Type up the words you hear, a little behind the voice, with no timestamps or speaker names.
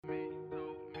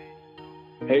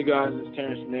Hey guys, it's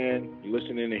Terrence Mann. You're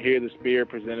listening to Hear the Spear,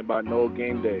 presented by Noel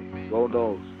Game Day. Go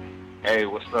Noles. Hey,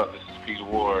 what's up? This is Peter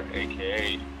Ward,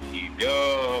 a.k.a.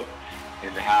 P-Dub,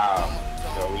 in the house.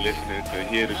 We're listening to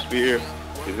Hear the Spear,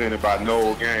 presented by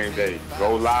Noel Game Day.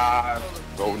 Go Live,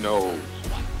 go Noles.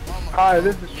 Hi,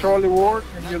 this is Charlie Ward,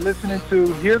 and you're listening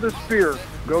to Hear the Spear,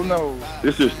 Go Noles.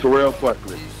 This is Terrell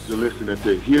Buckley. You're listening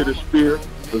to Hear the Spear,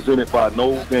 presented by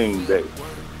Noel Game Day.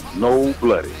 No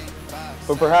Bloody.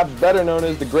 But perhaps better known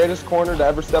as the greatest corner to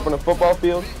ever step on a football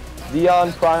field, Deion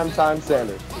Primetime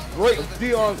Sanders. Great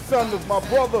Deion Sanders, my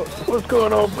brother. What's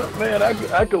going on, man?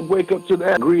 I could wake up to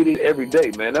that greeting every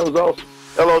day, man. That was awesome.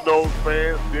 Hello, Noles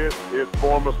fans. This is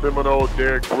former Seminole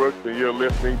Derek Brooks, and you're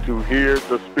listening to Hear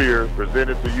the Spear,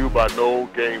 presented to you by Noel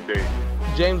Game Day.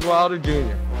 James Wilder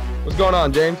Jr. What's going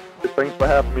on, James? Thanks for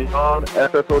having me on.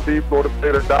 SSOD, Florida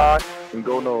State or Die, and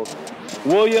go Noles.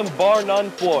 William Bar None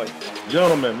Floyd.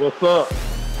 Gentlemen, what's up?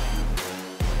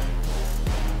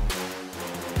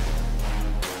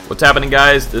 What's happening,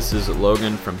 guys? This is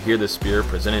Logan from Hear the Spear,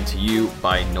 presented to you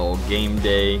by Noel Game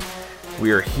Day.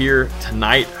 We are here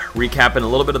tonight recapping a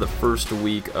little bit of the first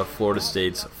week of Florida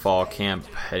State's fall camp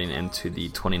heading into the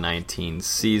 2019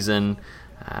 season.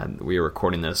 We are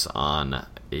recording this on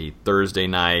a Thursday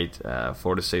night.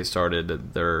 Florida State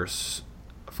started their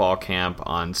fall camp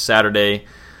on Saturday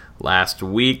last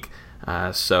week.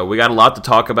 So we got a lot to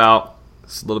talk about.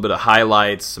 It's a little bit of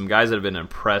highlights, some guys that have been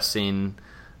impressing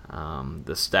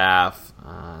the staff,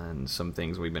 and some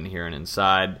things we've been hearing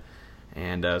inside,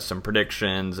 and some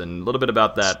predictions, and a little bit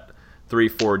about that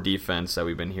 3-4 defense that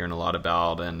we've been hearing a lot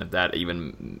about, and if that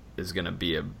even is going to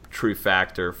be a true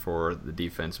factor for the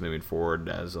defense moving forward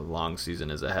as a long season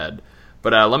is ahead.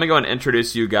 But let me go and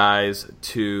introduce you guys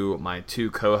to my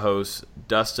two co-hosts,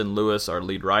 Dustin Lewis, our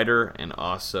lead writer, and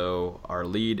also our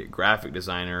lead graphic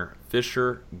designer,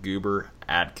 Fisher Goober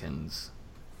Atkins.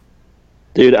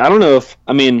 Dude, I don't know if,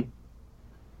 how many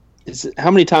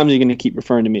times are you going to keep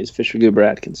referring to me as Fisher Goober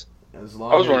Atkins? I was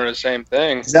wondering the same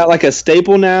thing. Is that like a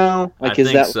staple now? I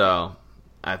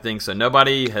think so.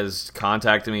 Nobody has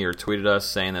contacted me or tweeted us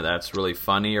saying that that's really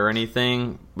funny or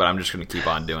anything, but I'm just going to keep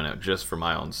on doing it just for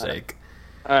my own sake.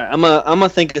 All right, I'm gonna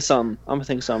think of something. I'm gonna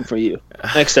think of something for you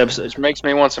next episode. Which makes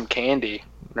me want some candy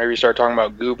whenever you start talking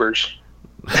about goobers.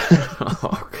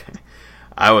 Okay,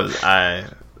 I don't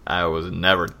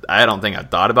think I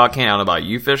thought about candy. I don't know about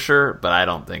you, Fisher, but I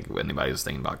don't think anybody was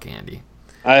thinking about candy.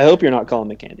 I hope you're not calling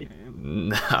me candy.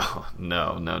 No.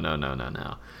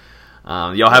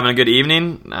 Y'all having a good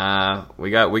evening? We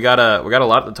got a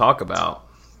lot to talk about.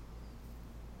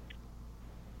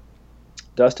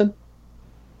 Dustin?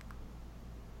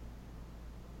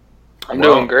 I'm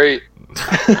doing great.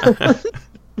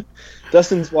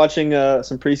 Dustin's watching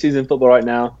some preseason football right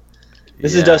now.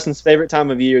 This is Dustin's favorite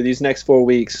time of year, these next 4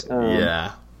 weeks.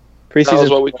 Preseason that was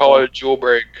what we call a jewel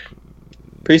break.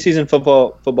 Preseason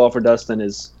football for Dustin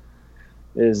is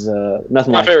nothing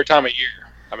my like favorite time of year.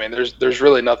 There's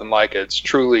really nothing like it. It's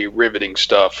truly riveting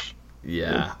stuff.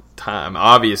 Yeah.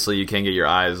 Obviously, you can't get your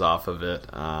eyes off of it.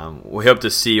 We hope to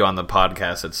see you on the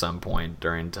podcast at some point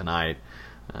during tonight.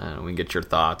 We can get your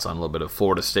thoughts on a little bit of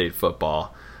Florida State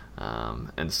football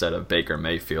instead of Baker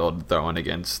Mayfield throwing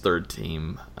against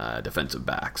third-team defensive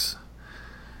backs.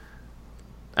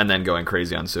 And then going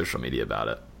crazy on social media about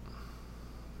it.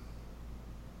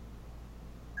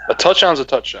 A touchdown's a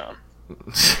touchdown.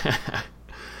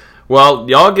 Well,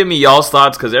 y'all give me y'all's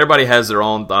thoughts because everybody has their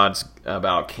own thoughts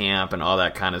about camp and all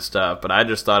that kind of stuff. But I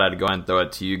just thought I'd go ahead and throw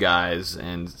it to you guys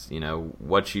and,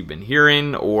 what you've been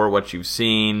hearing or what you've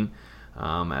seen.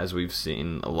 As we've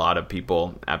seen a lot of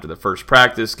people after the first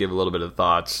practice give a little bit of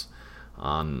thoughts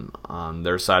on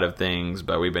their side of things.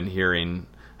 But we've been hearing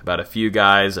about a few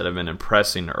guys that have been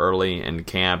impressing early in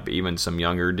camp, even some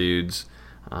younger dudes.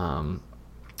 But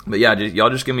yeah,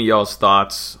 y'all just give me y'all's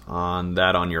thoughts on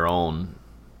that on your own.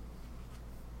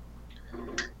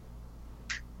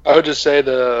 I would just say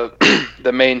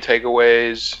the main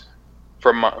takeaways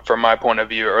from my point of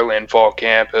view early in fall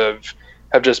camp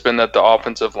have just been that the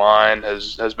offensive line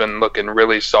has been looking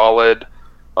really solid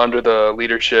under the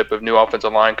leadership of new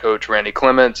offensive line coach Randy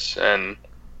Clements. And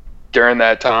during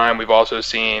that time, we've also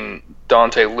seen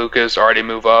Dante Lucas already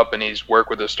move up, and he's worked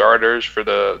with the starters for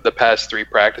the past 3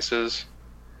 practices.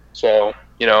 So,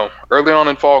 early on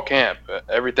in fall camp,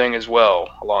 everything is well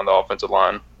along the offensive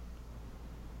line.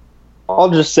 I'll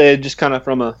just say, just kind of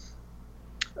from a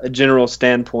general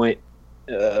standpoint,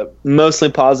 mostly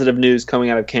positive news coming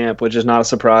out of camp, which is not a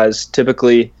surprise.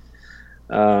 Typically,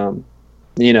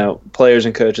 players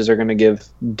and coaches are going to give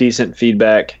decent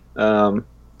feedback,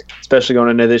 especially going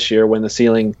into this year when the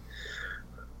ceiling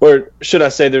or should I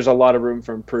say there's a lot of room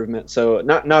for improvement. So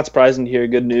not surprising to hear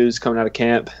good news coming out of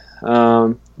camp.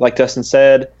 Like Dustin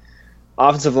said,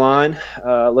 offensive line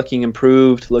looking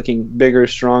improved, looking bigger,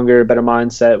 stronger, better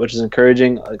mindset, which is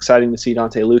encouraging. Exciting to see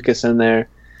Dante Lucas in there.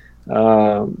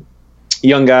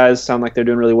 Young guys sound like they're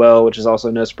doing really well, which is also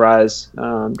no surprise,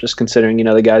 just considering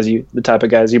the type of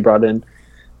guys you brought in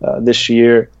this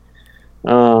year.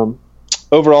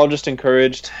 Overall, just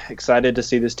encouraged, excited to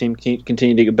see this team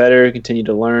continue to get better, continue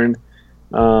to learn.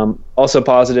 Also,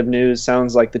 positive news.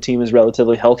 Sounds like the team is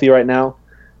relatively healthy right now.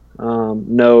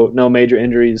 No major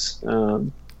injuries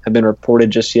have been reported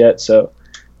just yet. So,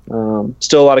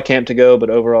 still a lot of camp to go, but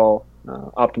overall,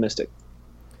 optimistic.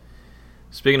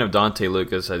 Speaking of Dante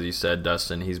Lucas, as you said,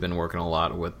 Dustin, he's been working a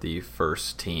lot with the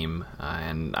first team.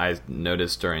 And I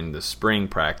noticed during the spring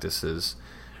practices,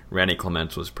 Randy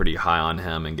Clements was pretty high on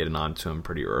him and getting on to him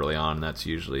pretty early on. That's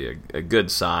usually a good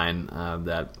sign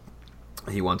that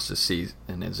he wants to see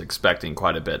and is expecting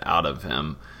quite a bit out of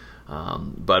him.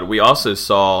 But we also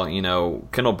saw,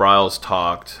 Kendall Briles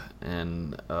talked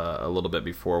a little bit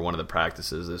before one of the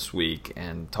practices this week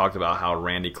and talked about how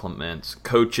Randy Clements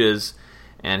coaches.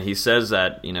 And he says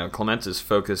that, Clements is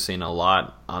focusing a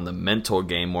lot on the mental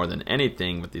game more than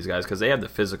anything with these guys because they have the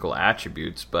physical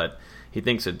attributes, but he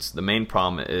thinks the main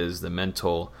problem is the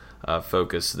mental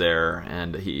focus there,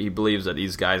 and he believes that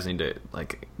these guys need to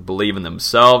believe in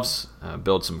themselves,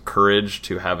 build some courage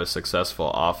to have a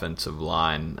successful offensive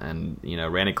line. And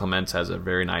Randy Clements has a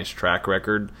very nice track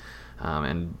record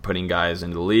and putting guys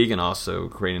into the league and also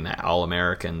creating the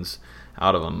All-Americans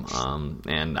out of them.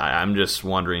 And I'm just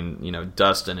wondering,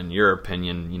 Dustin, in your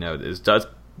opinion,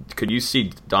 could you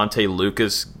see Dante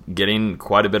Lucas getting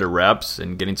quite a bit of reps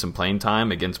and getting some playing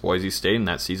time against Boise State in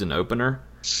that season opener?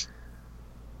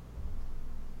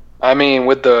 I mean,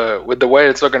 with the way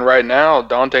it's looking right now,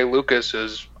 Dante Lucas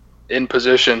is in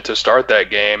position to start that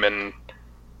game, and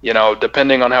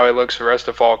depending on how he looks for the rest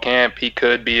of fall camp, he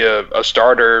could be a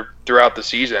starter throughout the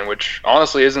season, which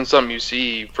honestly isn't something you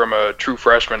see from a true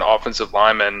freshman offensive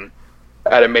lineman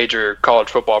at a major college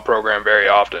football program very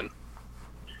often.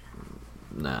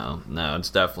 No, it's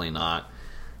definitely not.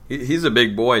 He's a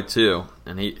big boy too,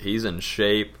 and he's in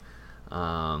shape.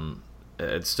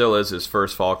 It still is his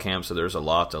first fall camp, so there's a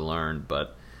lot to learn.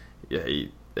 But yeah,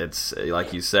 it's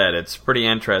like you said, it's pretty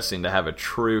interesting to have a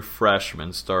true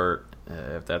freshman start,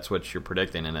 if that's what you're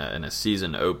predicting in a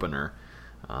season opener.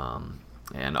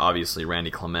 And obviously, Randy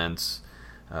Clements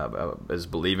is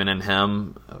believing in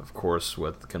him, of course,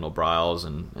 with Kendall Briles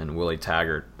and Willie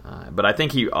Taggart. But I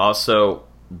think he also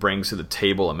brings to the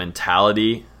table a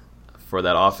mentality for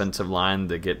that offensive line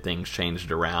to get things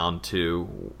changed around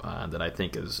too, that I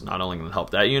think is not only going to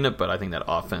help that unit, but I think that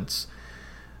offense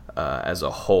as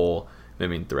a whole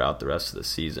moving throughout the rest of the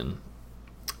season.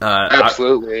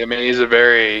 Absolutely. I mean, he's a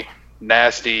very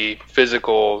nasty,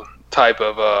 physical type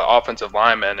of offensive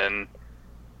lineman, and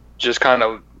just kind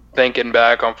of thinking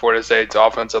back on Florida State's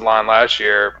offensive line last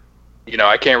year,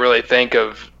 I can't really think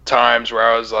of times where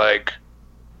I was like,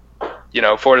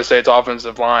 Florida State's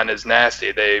offensive line is nasty.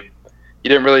 You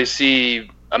didn't really see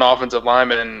an offensive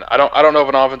lineman. I don't know if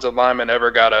an offensive lineman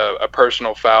ever got a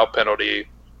personal foul penalty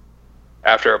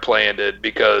after a play ended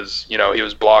because, he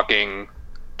was blocking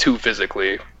too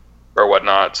physically or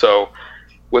whatnot. So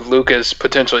with Lucas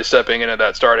potentially stepping into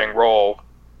that starting role,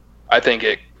 I think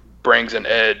it brings an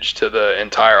edge to the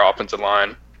entire offensive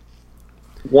line.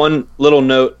 One little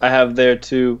note I have there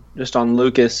too, just on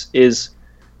Lucas, is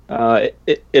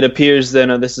it appears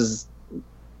that this is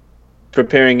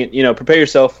prepare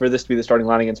yourself for this to be the starting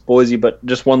line against Boise. But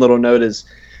just one little note is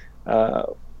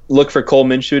look for Cole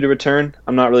Minshew to return.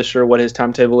 I'm not really sure what his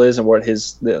timetable is and what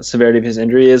the severity of his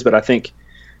injury is, but I think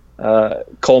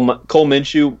Cole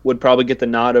Minshew would probably get the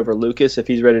nod over Lucas if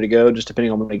he's ready to go, just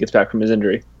depending on when he gets back from his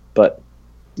injury. But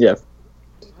yeah,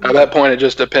 at that point, it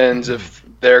just depends if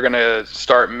they're going to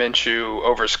start Minshew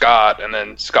over Scott and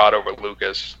then Scott over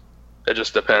Lucas. It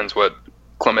just depends what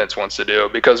Clements wants to do,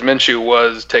 because Minshew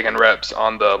was taking reps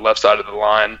on the left side of the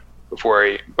line before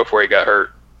he got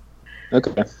hurt.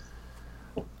 Okay.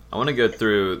 I want to go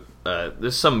through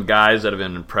there's some guys that have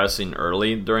been impressing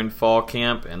early during fall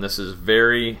camp, and this is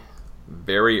very,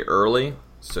 very early,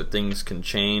 so things can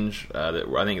change. I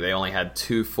think they only had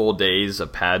 2 full days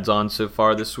of pads on so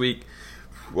far this week.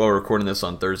 We're recording this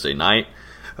on Thursday night.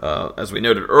 As we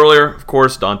noted earlier, of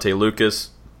course, Dante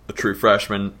Lucas, a true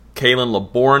freshman. Kalen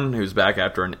LeBourne, who's back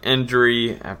after an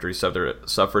injury after he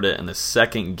suffered it in the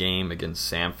second game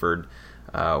against Samford.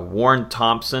 Warren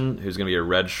Thompson, who's going to be a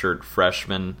redshirt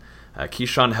freshman.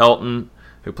 Keyshawn Helton,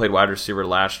 who played wide receiver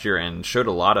last year and showed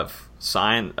a lot of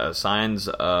signs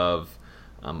of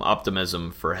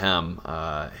optimism for him.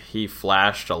 He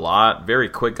flashed a lot, very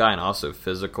quick guy and also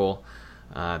physical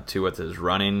too with his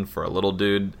running for a little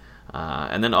dude.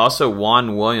 And then also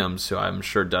Juan Williams, who I'm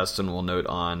sure Dustin will note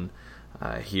on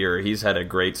here. He's had a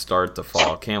great start to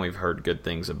fall camp. We've heard good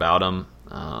things about him,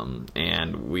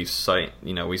 and we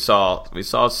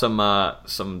saw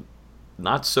some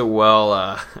not so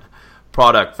well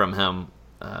product from him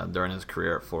during his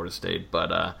career at Florida State.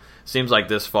 But seems like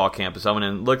this fall camp is coming,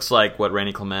 and it looks like what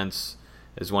Randy Clements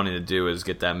is wanting to do is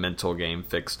get that mental game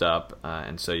fixed up,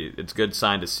 and so it's a good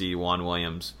sign to see Juan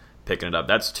Williams picking it up.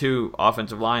 That's 2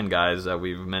 offensive line guys that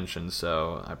we've mentioned,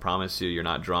 so I promise you're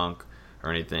not drunk or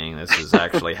anything. This is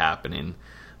actually happening.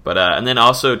 But and then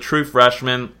also true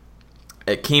freshman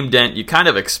Akeem Dent. You kind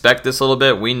of expect this a little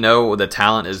bit. We know the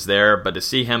talent is there, but to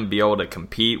see him be able to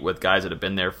compete with guys that have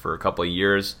been there for a couple of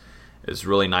years is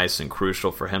really nice and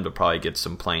crucial for him to probably get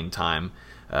some playing time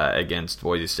against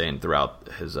Boise State throughout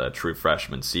his true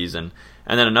freshman season.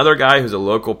 And then another guy who's a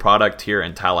local product here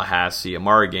in Tallahassee,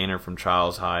 Amari Gaynor from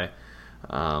Childs High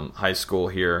School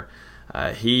here.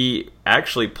 He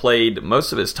actually played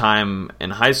most of his time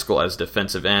in high school as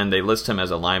defensive end. They list him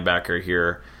as a linebacker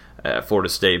here at Florida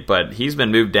State, but he's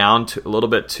been moved down a little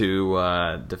bit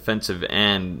to defensive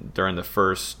end during the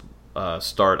first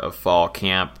start of fall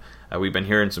camp. We've been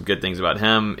hearing some good things about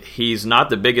him. He's not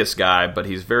the biggest guy, but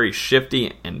he's very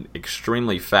shifty and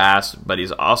extremely fast, but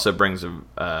he also brings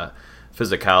a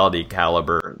physicality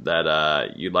caliber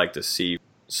that you'd like to see.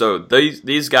 So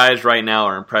these guys right now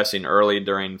are impressing early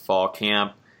during fall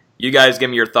camp. You guys give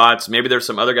me your thoughts. Maybe there's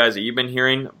some other guys that you've been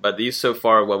hearing, but these so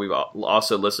far are what we've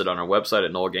also listed on our website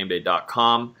at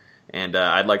NoleGameDay.com, and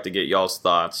I'd like to get y'all's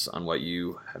thoughts on what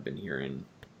you have been hearing.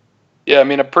 Yeah, I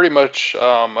mean, I pretty much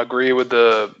agree with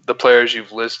the players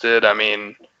you've listed. I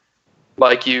mean,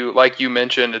 like you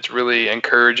mentioned, it's really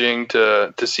encouraging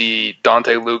to see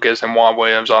Dante Lucas and Juan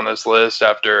Williams on this list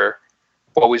after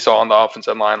what we saw on the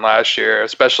offensive line last year,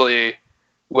 especially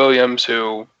Williams,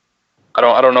 who I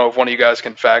don't know if one of you guys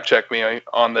can fact check me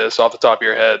on this off the top of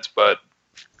your heads, but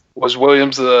was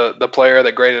Williams the player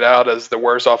that graded out as the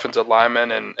worst offensive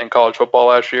lineman in college football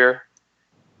last year?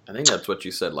 I think that's what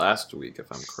you said last week,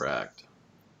 if I'm correct.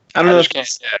 I don't know if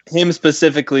it's him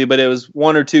specifically, but it was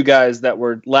 1 or 2 guys that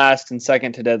were last and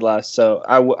second to dead last, so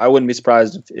I wouldn't be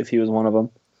surprised if he was one of them.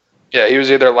 Yeah, he was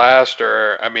either last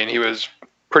or, I mean, he was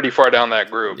pretty far down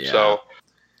that group. Yeah. So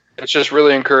it's just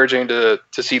really encouraging to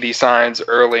see these signs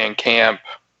early in camp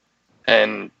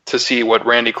and to see what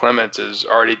Randy Clements is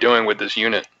already doing with this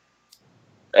unit.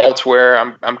 Elsewhere,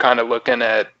 I'm kind of looking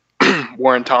at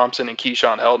Warren Thompson and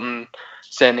Keyshawn Helton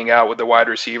standing out with the wide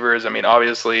receivers. I mean,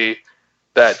 obviously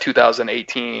that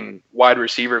 2018 wide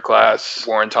receiver class,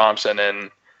 Warren Thompson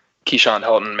and Keyshawn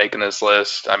Helton making this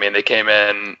list. I mean, they came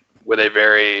in with a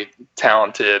very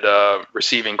talented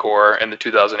receiving core in the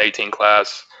 2018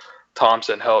 class.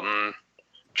 Thompson, Helton,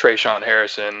 Trayshawn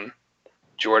Harrison,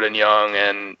 Jordan Young,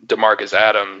 and DeMarcus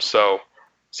Adams. So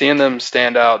seeing them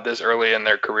stand out this early in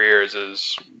their careers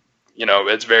is,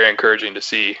 it's very encouraging to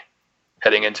see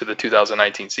heading into the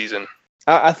 2019 season.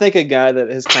 I think a guy that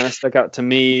has kind of stuck out to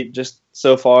me just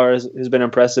so far has been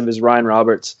impressive is Ryan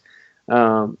Roberts.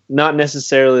 Not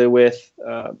necessarily with,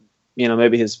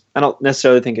 maybe I don't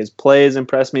necessarily think his plays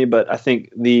impress me, but I think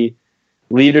the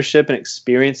leadership and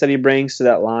experience that he brings to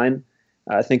that line,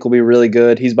 I think will be really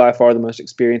good. He's by far the most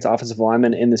experienced offensive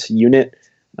lineman in this unit.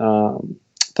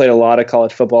 Played a lot of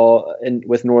college football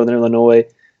with Northern Illinois.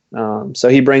 So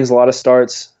he brings a lot of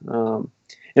starts. And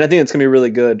I think it's going to be really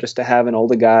good just to have an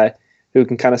older guy who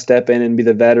can kind of step in and be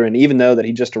the veteran, even though that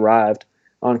he just arrived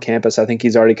on campus. I think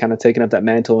he's already kind of taken up that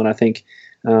mantle, and I think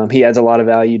he adds a lot of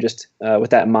value just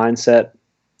with that mindset.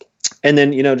 And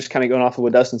then, just kind of going off of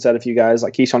what Dustin said, a few guys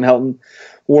like Keyshawn Helton,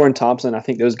 Warren Thompson, I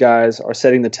think those guys are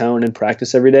setting the tone in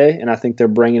practice every day, and I think they're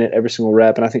bringing it every single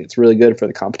rep, and I think it's really good for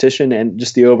the competition and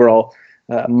just the overall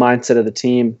mindset of the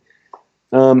team.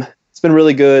 It's been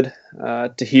really good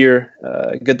to hear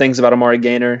good things about Amari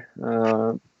Gaynor,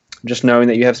 just knowing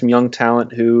that you have some young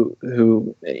talent who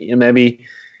maybe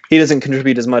he doesn't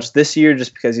contribute as much this year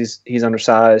just because he's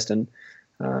undersized and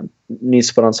needs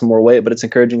to put on some more weight, but it's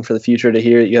encouraging for the future to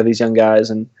hear that you have these young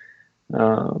guys and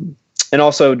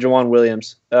also Juwan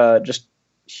Williams, just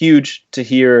huge to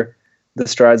hear the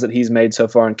strides that he's made so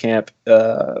far in camp,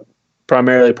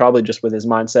 primarily probably just with his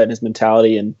mindset and his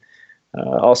mentality and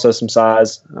also some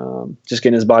size, just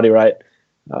getting his body right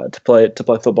to play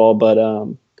football. But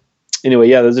anyway,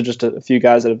 yeah, those are just a few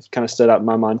guys that have kind of stood out in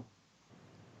my mind.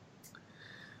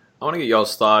 I want to get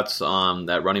y'all's thoughts on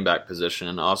that running back position,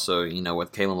 and also,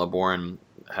 with Kalen LeBourne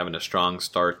having a strong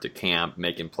start to camp,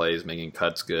 making plays, making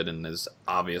cuts good, and is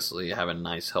obviously having a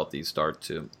nice, healthy start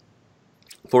to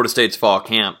Florida State's fall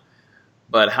camp.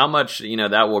 But how much,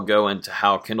 that will go into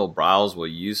how Kendall Briles will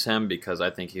use him, because I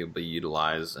think he'll be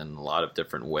utilized in a lot of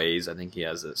different ways. I think he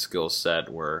has a skill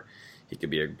set where he could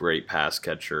be a great pass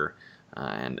catcher.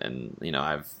 And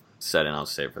I've said, and I'll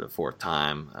say it for the fourth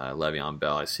time, Le'Veon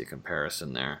Bell, I see a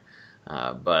comparison there.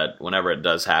 But whenever it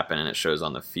does happen and it shows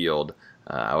on the field,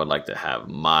 I would like to have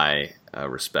my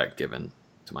respect given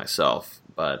to myself.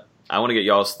 But I want to get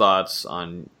y'all's thoughts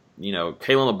on, Kalen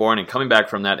LeBourne and coming back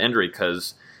from that injury,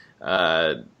 because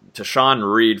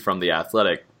Tashawn Reed from The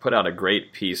Athletic put out a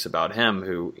great piece about him,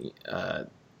 who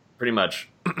pretty much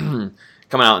coming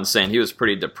out and saying he was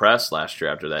pretty depressed last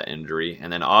year after that injury.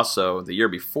 And then also the year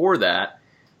before that,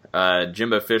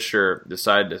 Jimbo Fisher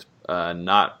decided to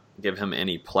not give him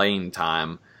any playing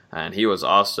time, and he was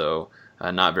also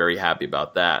not very happy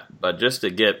about that. But just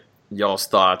to get y'all's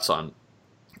thoughts on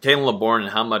Kalen LeBourne and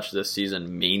how much this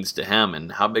season means to him,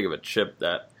 and how big of a chip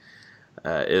that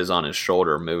is on his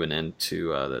shoulder moving into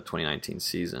the 2019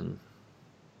 season.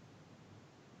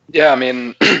 Yeah, I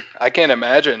mean, I can't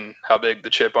imagine how big the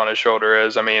chip on his shoulder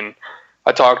is. I mean,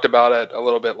 I talked about it a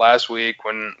little bit last week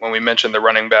when we mentioned the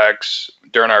running backs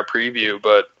during our preview,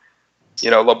 but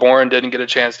LeBourne didn't get a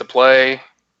chance to play.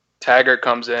 Taggart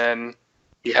comes in.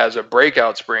 He has a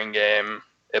breakout spring game.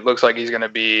 It looks like he's going to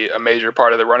be a major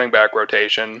part of the running back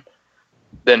rotation.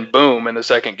 Then boom, in the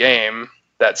second game,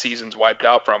 that season's wiped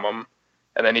out from him.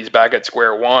 And then he's back at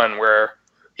square one, where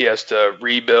he has to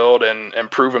rebuild and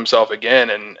prove himself again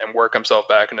and work himself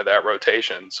back into that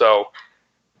rotation. So,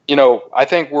 I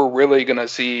think we're really going to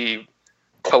see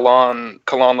Kalen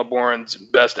LeBourne's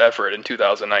best effort in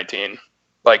 2019.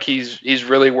 Like, he's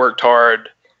really worked hard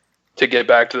to get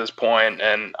back to this point,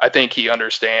 and I think he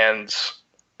understands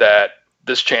that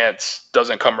this chance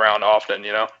doesn't come around often,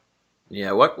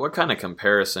 Yeah, what kind of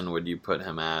comparison would you put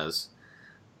him as,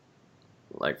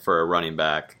 like, for a running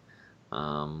back?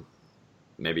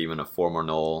 Maybe even a former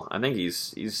Nole. I think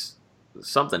he's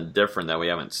something different that we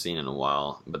haven't seen in a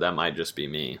while, but that might just be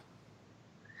me.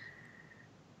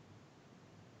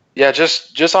 Yeah,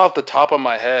 just off the top of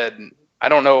my head, I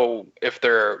don't know if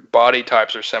their body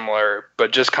types are similar,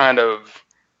 but just kind of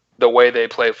the way they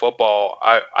play football,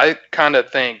 I kind of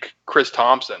think Chris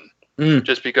Thompson,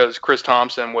 just because Chris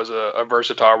Thompson was a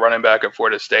versatile running back at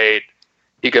Florida State.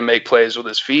 He can make plays with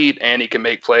his feet, and he can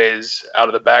make plays out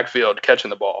of the backfield catching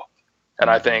the ball. And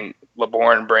I think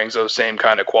LeBourne brings those same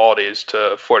kind of qualities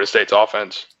to Florida State's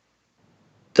offense.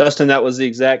 Dustin, that was the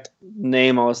exact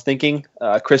name I was thinking.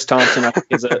 Chris Thompson, I think,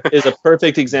 is a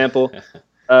perfect example.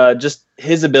 Just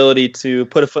his ability to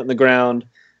put a foot in the ground,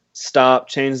 stop,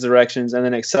 change directions, and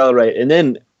then accelerate. And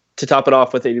then to top it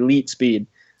off with elite speed,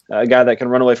 a guy that can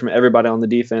run away from everybody on the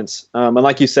defense. And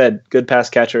like you said, good pass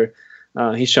catcher.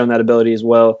 He's shown that ability as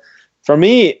well. For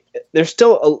me, there's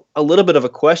still a little bit of a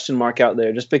question mark out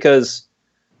there, just because,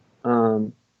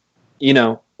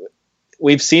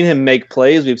 we've seen him make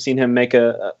plays. We've seen him make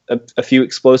a few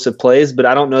explosive plays, but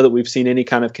I don't know that we've seen any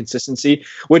kind of consistency,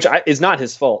 which is not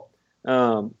his fault.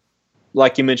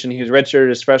 Like you mentioned, he was redshirted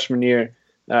his freshman year,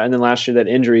 and then last year that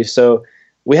injury. So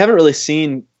we haven't really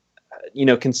seen,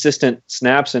 consistent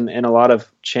snaps and a lot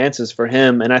of chances for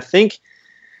him. And I think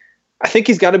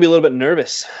he's got to be a little bit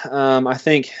nervous. I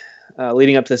think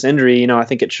leading up to this injury, I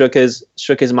think it shook his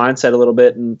mindset a little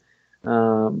bit. And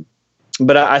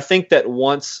but I think that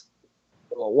once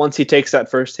he takes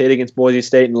that first hit against Boise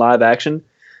State in live action,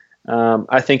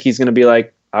 I think he's going to be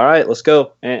like, all right, let's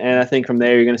go. And I think from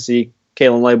there you're going to see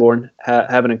Kalen LeBourne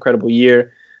have an incredible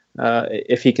year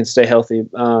if he can stay healthy.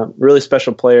 Really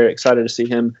special player. Excited to see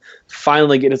him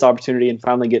finally get his opportunity and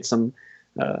finally get some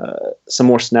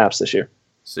more snaps this year.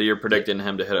 So you're predicting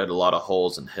him to hit a lot of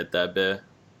holes and hit that bit?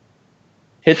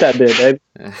 Hit that bit,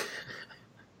 babe.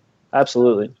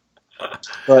 Absolutely.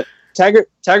 But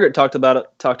Taggart talked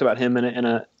about him in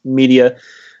a media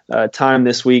time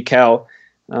this week. How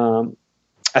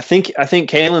I think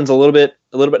Kalen's a little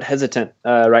bit hesitant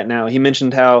right now. He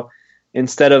mentioned how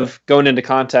instead of going into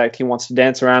contact, he wants to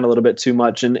dance around a little bit too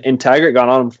much, and Taggart got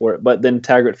on him for it. But then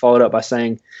Taggart followed up by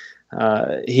saying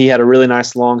he had a really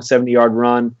nice long 70-yard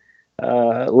run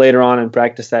later on in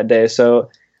practice that day. So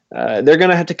they're going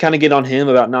to have to kind of get on him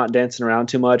about not dancing around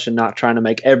too much and not trying to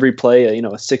make every play a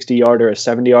 60-yarder, a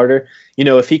 70-yarder.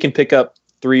 If he can pick up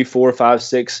 3, 4, 5,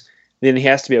 6, then he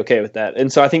has to be okay with that.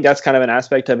 And so I think that's kind of an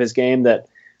aspect of his game that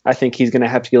I think he's going to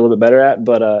have to get a little bit better at.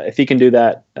 But if he can do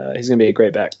that, he's going to be a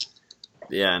great back.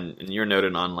 Yeah, and you're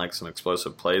noted on like some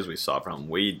explosive plays we saw from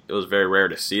him. It was very rare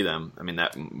to see them. I mean,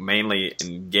 that mainly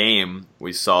in game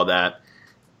we saw that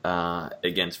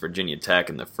against Virginia Tech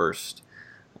in the first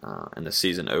in the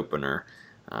season opener.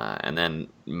 And then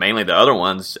mainly the other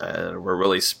ones were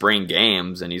really spring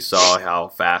games, and you saw how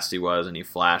fast he was, and he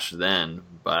flashed then.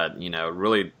 But,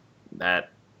 really that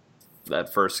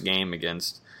first game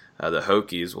against the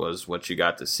Hokies was what you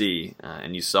got to see.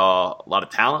 And you saw a lot of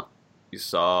talent, you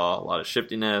saw a lot of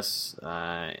shiftiness,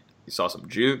 you saw some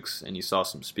jukes, and you saw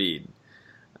some speed.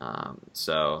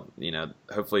 So,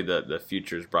 hopefully the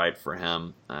future's bright for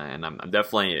him. And I'm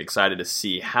definitely excited to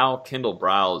see how Kendall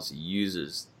Briles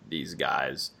uses these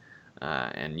guys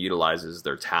and utilizes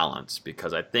their talents,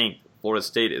 because I think Florida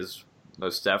State is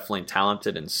most definitely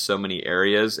talented in so many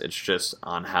areas. It's just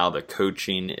on how the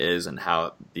coaching is and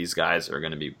how these guys are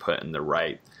going to be put in the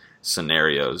right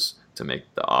scenarios to make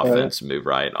the offense move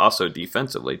right. Also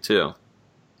defensively too.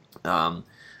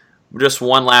 Just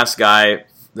one last guy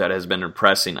that has been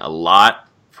impressing a lot,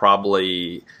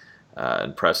 probably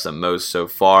impressed the most so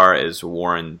far, is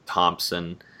Warren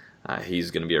Thompson.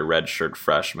 He's going to be a redshirt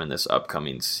freshman this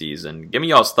upcoming season. Give me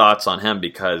y'all's thoughts on him,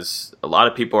 because a lot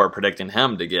of people are predicting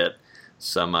him to get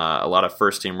a lot of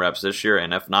first-team reps this year,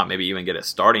 and if not, maybe even get a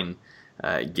starting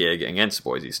gig against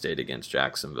Boise State, against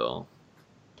Jacksonville.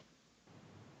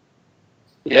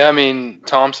 Yeah, I mean,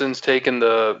 Thompson's taken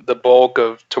the bulk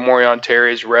of Tamorrion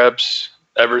Terry's reps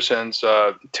ever since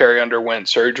Terry underwent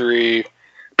surgery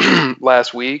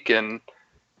last week, and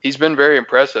he's been very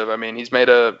impressive. I mean, he's made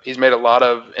a lot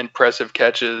of impressive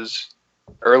catches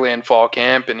early in fall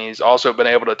camp, and he's also been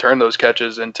able to turn those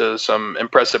catches into some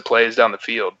impressive plays down the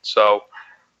field. So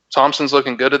Thompson's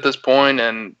looking good at this point,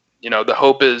 and the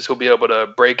hope is he'll be able to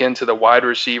break into the wide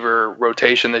receiver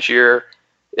rotation this year,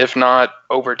 if not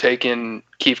overtaking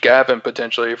Keith Gavin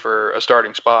potentially for a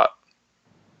starting spot.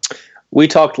 We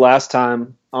talked last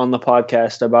time on the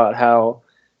podcast about how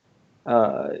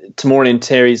Tamorrion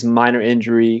Terry's minor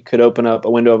injury could open up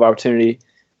a window of opportunity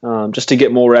just to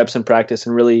get more reps in practice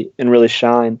and really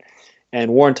shine.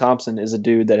 And Warren Thompson is a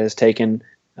dude that has taken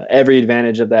every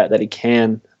advantage of that he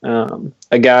can.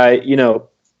 A guy,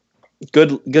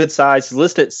 good size. He's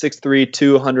listed at 6'3",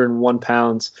 201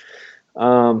 pounds.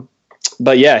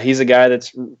 But yeah, he's a guy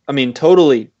that's,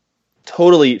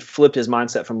 totally flipped his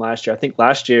mindset from last year. I think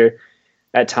last year,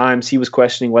 at times, he was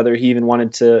questioning whether he even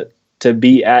wanted to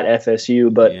be at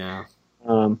FSU. But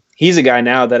he's a guy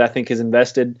now that I think is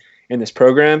invested in this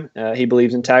program. He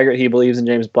believes in Taggart. He believes in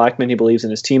James Blackman. He believes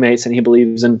in his teammates. And he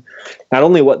believes in not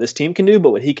only what this team can do,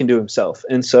 but what he can do himself.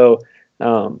 And so,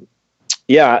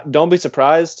 don't be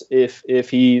surprised if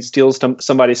he steals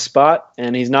somebody's spot.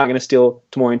 And he's not going to steal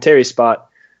Tamorrion Terry's spot.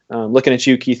 Looking at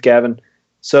you, Keith Gavin.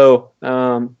 So,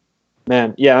 I'm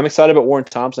excited about Warren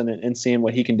Thompson and seeing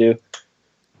what he can do.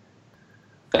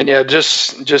 And yeah,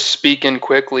 just speaking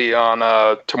quickly on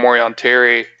Tamorrion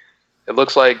Terry, it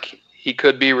looks like he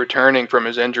could be returning from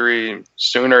his injury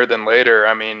sooner than later.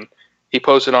 I mean, he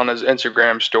posted on his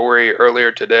Instagram story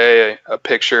earlier today a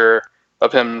picture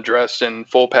of him dressed in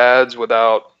full pads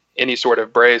without any sort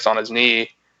of brace on his knee,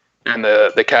 and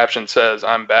the caption says,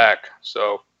 "I'm back."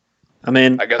 So, I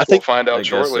guess we'll find out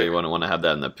shortly. You wouldn't want to have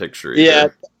that in the picture either. Yeah,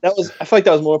 I feel like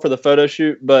that was more for the photo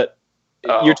shoot, but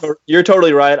you're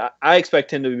totally right. I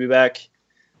expect him to be back.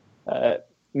 That's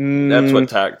what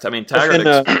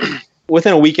Taggart.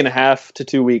 Within a week and a half to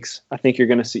 2 weeks, I think you're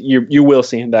going to see you will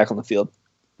see him back on the field.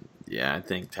 Yeah, I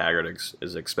think Taggart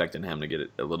is expecting him to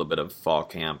get a little bit of fall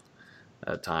camp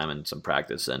time and some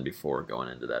practice in before going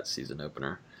into that season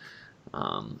opener.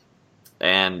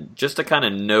 And just to kind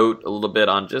of note a little bit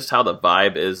on just how the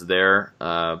vibe is there,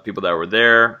 people that were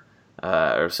there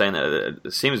are saying that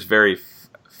it seems very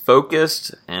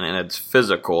focused and it's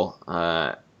physical,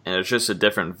 and it's just a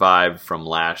different vibe from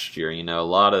last year. A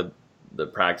lot of the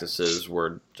practices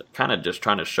were kind of just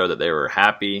trying to show that they were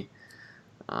happy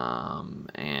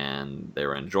and they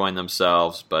were enjoying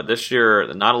themselves. But this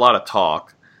year, not a lot of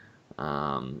talk,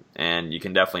 and you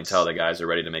can definitely tell the guys are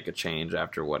ready to make a change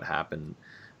after what happened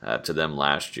to them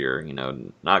last year.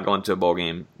 Not going to a bowl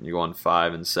game, you're going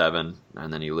 5-7,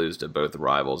 and then you lose to both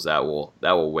rivals. That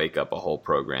will wake up a whole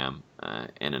program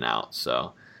in and out.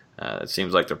 So it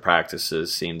seems like the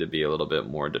practices seem to be a little bit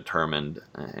more determined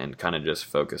and kind of just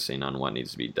focusing on what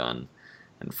needs to be done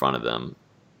in front of them.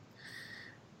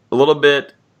 A little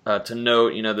bit to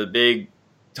note, the big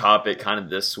topic kind of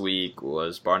this week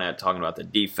was Barnett talking about the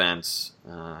defense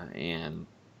and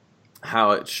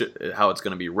how it's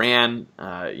going to be ran.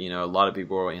 A lot of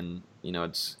people are in,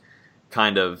 it's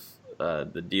kind of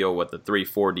the deal with the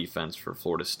 3-4 defense for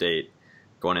Florida State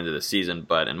going into the season.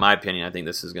 But in my opinion, I think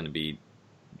this is going to be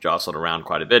jostled around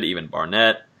quite a bit. Even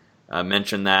Barnett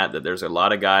mentioned that there's a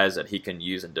lot of guys that he can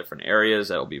use in different areas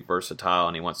that will be versatile,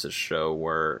 and he wants to show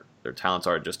where their talents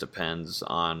are. It just depends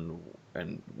on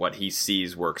and what he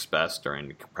sees works best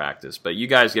during practice. But you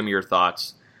guys give me your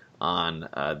thoughts on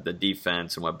the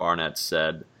defense and what Barnett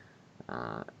said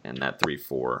in that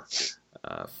 3-4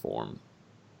 form.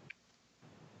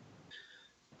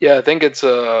 Yeah, I think it's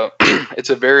a it's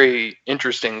a very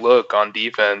interesting look on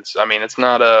defense. I mean, it's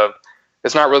not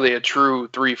really a true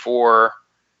 3-4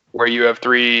 where you have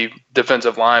 3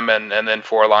 defensive linemen and then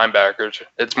 4 linebackers.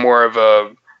 It's more of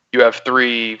you have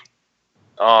 3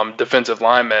 defensive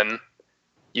linemen,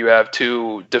 you have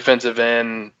 2 defensive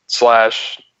end /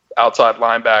 outside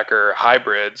linebacker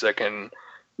hybrids that can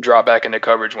drop back into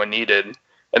coverage when needed,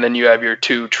 and then you have your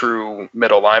 2 true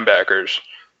middle linebackers.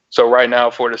 So right now,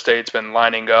 Florida State's been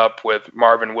lining up with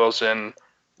Marvin Wilson,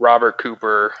 Robert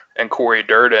Cooper, and Corey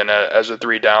Durden as the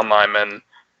 3 down linemen,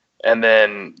 and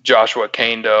then Joshua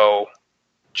Kando,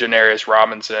 Janarius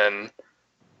Robinson,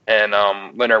 and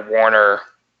Leonard Warner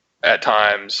at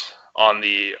times on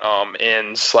the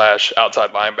end /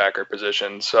 outside linebacker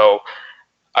position. So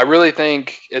I really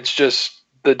think it's just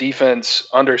the defense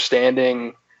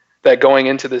understanding that going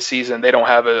into the season, they don't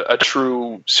have a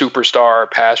true superstar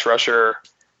pass rusher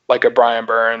like a Brian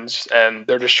Burns, and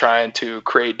they're just trying to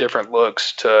create different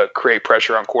looks to create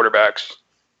pressure on quarterbacks.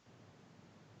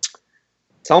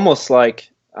 It's almost like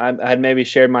I had maybe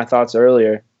shared my thoughts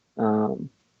earlier.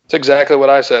 It's exactly what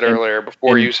I said earlier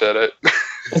before you said it.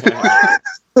 If you want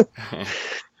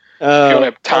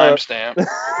a timestamp.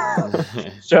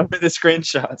 Show me the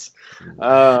screenshots.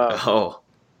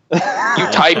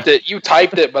 You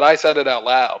typed it, but I said it out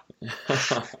loud.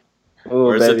 Ooh,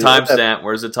 Where's the timestamp?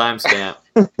 Where's the timestamp?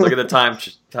 Look at the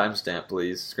timestamp,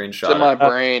 please. Screenshot. It's in my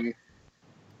brain.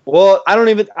 Well,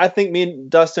 I think me and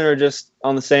Dustin are just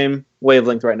on the same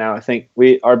wavelength right now. I think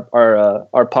our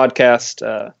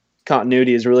podcast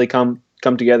continuity has really come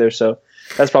together. So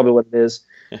that's probably what it is.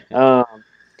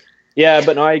 Yeah,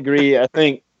 but no, I agree. I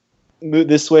think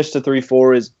this switch to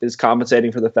 3-4 is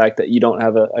compensating for the fact that you don't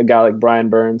have a guy like Brian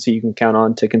Burns who you can count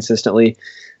on to consistently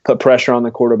put pressure on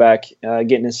the quarterback,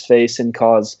 get in his face, and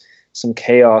cause some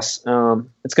chaos.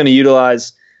 It's going to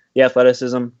utilize the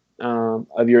athleticism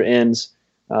of your ends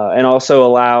and also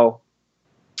allow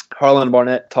 – Harlan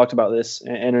Barnett talked about this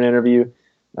in an interview.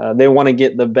 They want to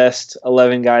get the best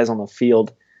 11 guys on the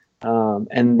field,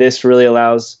 and this really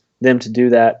allows them to do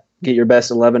that, get your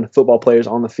best 11 football players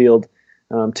on the field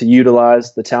to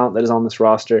utilize the talent that is on this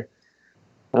roster.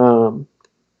 And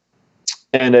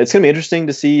it's going to be interesting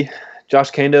to see –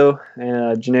 Josh Kando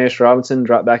and Janarius Robinson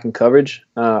drop back in coverage.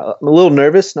 I'm a little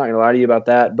nervous, not going to lie to you about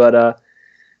that, but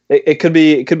it could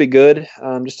be good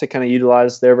just to kind of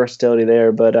utilize their versatility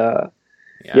there. But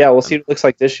we'll see what it looks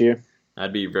like this year.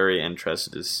 I'd be very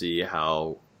interested to see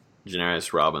how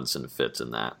Janarius Robinson fits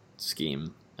in that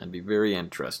scheme. I'd be very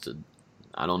interested.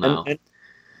 I don't know.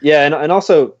 And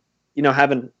also,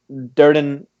 having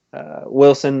Durden,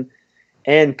 Wilson,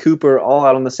 and Cooper all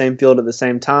out on the same field at the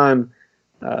same time.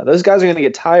 Those guys are going to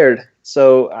get tired.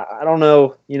 So I don't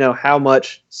know, how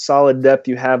much solid depth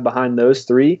you have behind those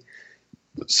 3.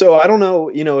 So I don't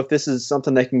know, if this is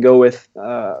something they can go with,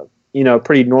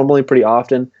 pretty normally, pretty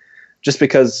often, just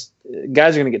because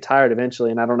guys are going to get tired eventually.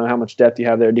 And I don't know how much depth you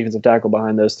have there, defensive tackle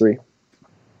behind those 3.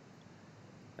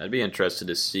 I'd be interested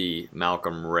to see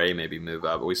Malcolm Ray maybe move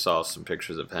up. We saw some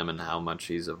pictures of him and how much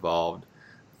he's evolved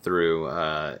through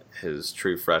his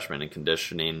true freshman and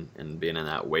conditioning and being in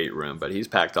that weight room, but he's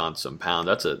packed on some pounds.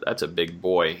 That's a big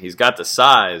boy. He's got the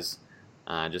size.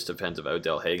 Just depends if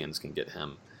Odell Higgins can get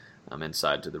him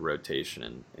inside to the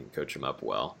rotation and coach him up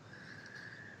well.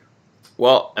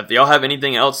 Well, if y'all have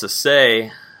anything else to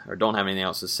say or don't have anything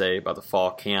else to say about the fall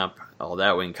camp, all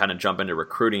that, we can kind of jump into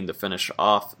recruiting to finish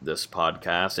off this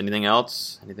podcast. Anything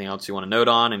else? Anything else you want to note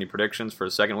on? Any predictions for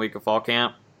the second week of fall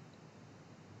camp?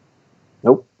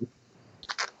 Nope.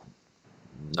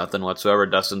 Nothing whatsoever.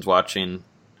 Dustin's watching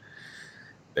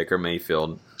Baker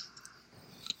Mayfield.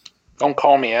 Don't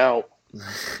call me out.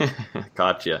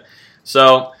 Gotcha.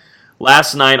 So,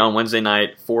 last night on Wednesday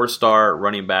night, 4-star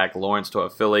running back Lawrence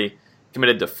Toafili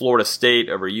committed to Florida State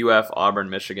over UF, Auburn,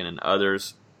 Michigan, and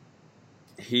others.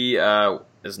 He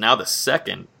is now the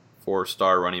second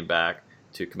 4-star running back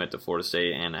to commit to Florida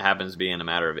State, and it happens to be in a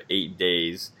matter of 8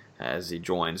 days as he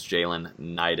joins Jalen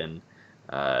Knighton.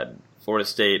 Florida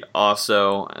State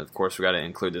also, of course, we got to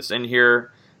include this in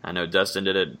here. I know Dustin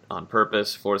did it on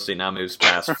purpose. Florida State now moves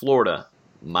past Florida,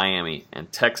 Miami,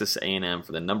 and Texas A&M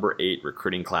for the number 8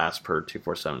 recruiting class per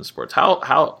 247 Sports.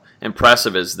 How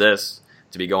impressive is this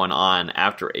to be going on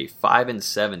after a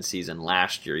 5-7 season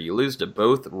last year? You lose to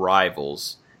both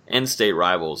rivals in-state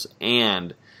rivals,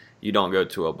 and you don't go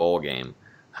to a bowl game.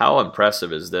 How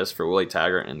impressive is this for Willie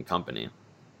Taggart and company?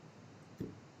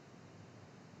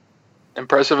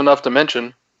 Impressive enough to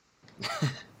mention.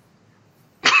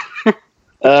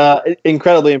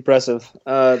 Incredibly impressive.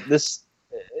 This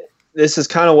is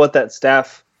kind of what that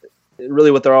staff,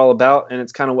 really what they're all about, and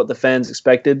it's kind of what the fans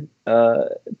expected.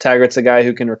 Taggart's a guy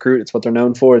who can recruit. It's what they're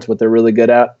known for. It's what they're really good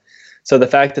at. So the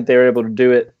fact that they were able to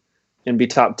do it and be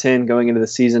top 10 going into the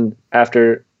season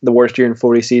after the worst year in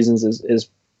 40 seasons is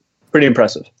pretty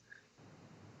impressive.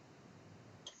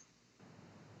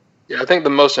 Yeah, I think the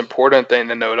most important thing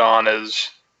to note on is,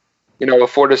 with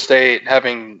Florida State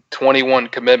having 21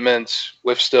 commitments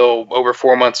with still over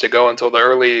 4 months to go until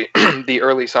the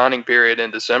early signing period in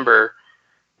December,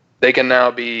 they can now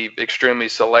be extremely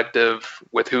selective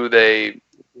with who they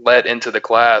let into the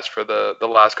class for the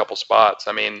last couple spots.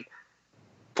 I mean,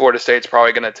 Florida State's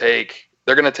probably going to take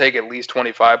at least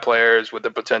 25 players with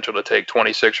the potential to take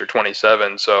 26 or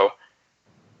 27. So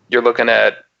you're looking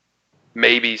at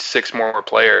maybe 6 more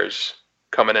players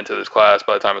coming into this class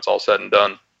by the time it's all said and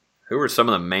done. Who are some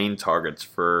of the main targets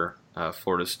for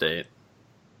Florida State?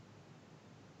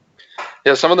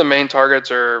 Yeah, some of the main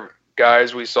targets are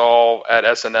guys we saw at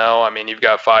SNL. I mean, you've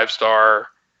got 5-star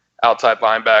outside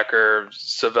linebacker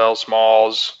Savell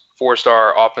Smalls,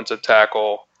 4-star offensive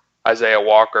tackle Isaiah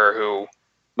Walker, who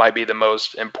might be the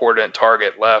most important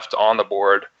target left on the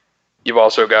board. You've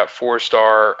also got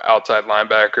 4-star outside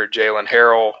linebacker Jalen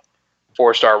Harrell,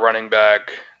 4-star running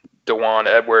back DeJuan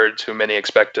Edwards, who many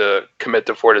expect to commit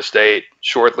to Florida State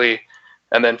shortly,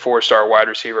 and then 4-star wide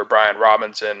receiver Brian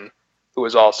Robinson, who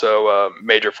is also a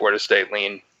major Florida State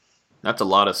lean. That's a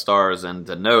lot of stars, and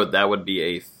to note, that would be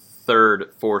a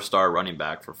third 4-star running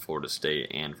back for Florida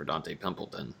State and for Dante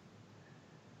Pimpleton.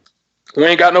 We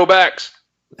ain't got no backs.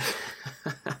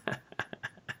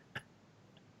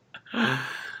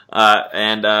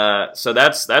 So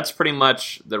that's pretty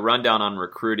much the rundown on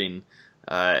recruiting.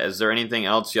 Is there anything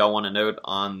else y'all want to note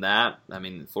on that? I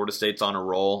mean, Florida State's on a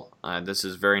roll. This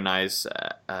is very nice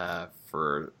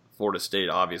for Florida State,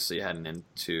 obviously heading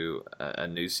into a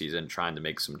new season, trying to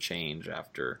make some change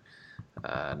after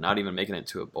not even making it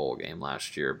to a bowl game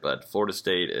last year. But Florida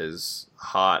State is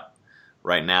hot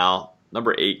right now.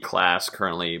 Number 8 class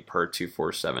currently per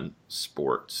 247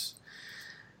 Sports.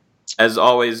 As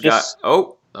always, I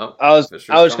was just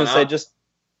going to say just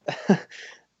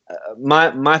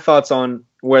my thoughts on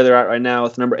where they're at right now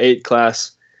with number 8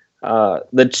 class.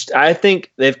 I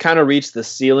think they've kind of reached the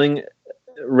ceiling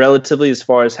relatively as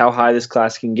far as how high this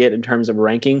class can get in terms of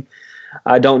ranking.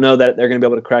 I don't know that they're going to be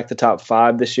able to crack the top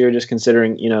 5 this year, just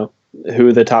considering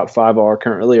who the top 5 are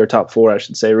currently, or top 4, I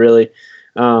should say, really.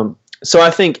 So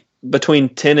I think between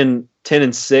 10 and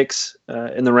 6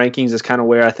 in the rankings is kind of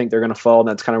where I think they're going to fall, and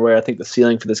that's kind of where I think the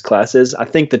ceiling for this class is. I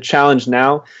think the challenge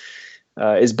now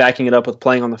is backing it up with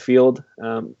playing on the field.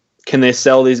 Can they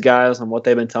sell these guys on what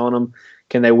they've been telling them?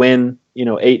 Can they win,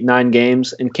 8-9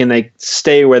 games, and can they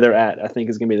stay where they're at? I think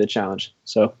is going to be the challenge.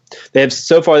 So they have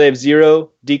 0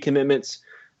 decommitments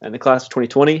in the class of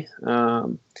 2020,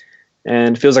 and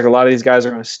it feels like a lot of these guys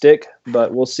are going to stick.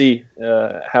 But we'll see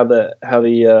how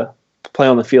the play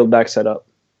on the field backs that up.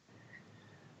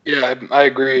 Yeah, I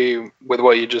agree with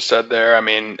what you just said there. I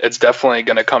mean, it's definitely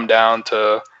going to come down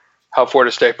to how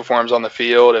Florida State performs on the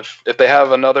field. If they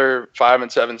have another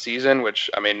 5-7 season, which,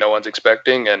 I mean, no one's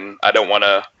expecting, and I don't want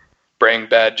to bring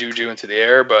bad juju into the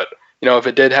air, but, if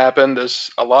it did happen, there's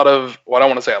a lot of, well, I don't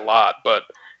want to say a lot, but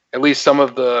at least some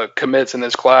of the commits in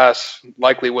this class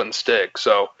likely wouldn't stick.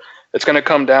 So it's going to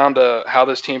come down to how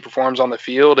this team performs on the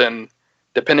field, and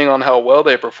depending on how well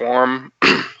they perform,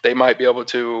 they might be able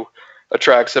to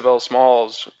attract Savell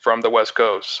Smalls from the West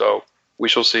Coast. So we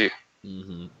shall see.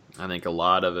 Mm-hmm. I think a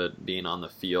lot of it being on the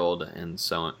field and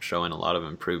showing a lot of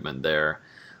improvement there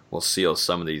will seal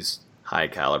some of these high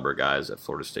caliber guys that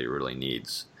Florida State really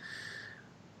needs.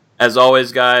 As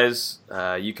always, guys,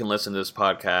 you can listen to this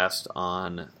podcast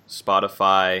on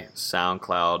Spotify,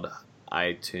 SoundCloud,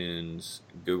 iTunes,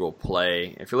 Google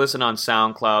Play. If you're listening on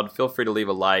SoundCloud, feel free to leave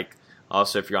a like.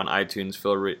 Also, if you're on iTunes,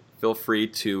 feel free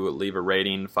to leave a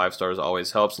rating. 5 stars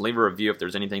always helps. Leave a review if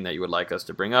there's anything that you would like us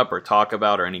to bring up or talk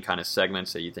about, or any kind of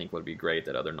segments that you think would be great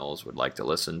that other Noles would like to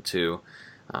listen to.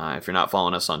 If you're not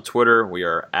following us on Twitter, we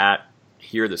are at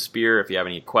Hear the Spear. If you have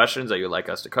any questions that you would like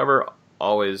us to cover,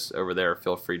 always over there,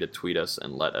 feel free to tweet us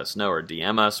and let us know, or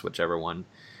DM us, whichever one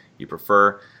you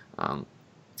prefer.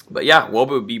 But yeah,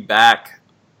 we'll be back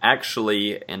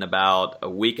actually in about a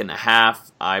week and a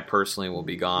half. I personally will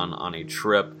be gone on a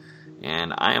trip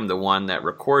and I am the one that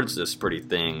records this pretty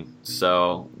thing.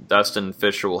 So Dustin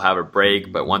Fisher will have a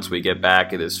break, but once we get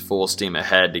back, it is full steam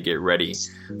ahead to get ready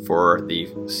for the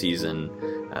season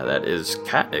that is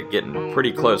getting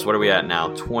pretty close. What are we at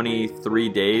now? 23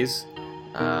 days?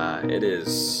 It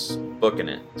is booking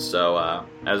it. So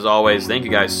as always, thank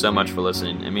you guys so much for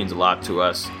listening. It means a lot to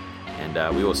us,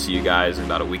 and we will see you guys in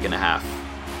about a week and a half.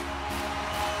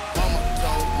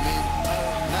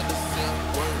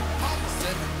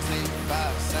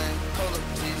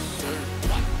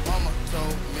 Mama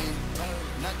told me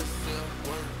not to sell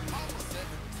word.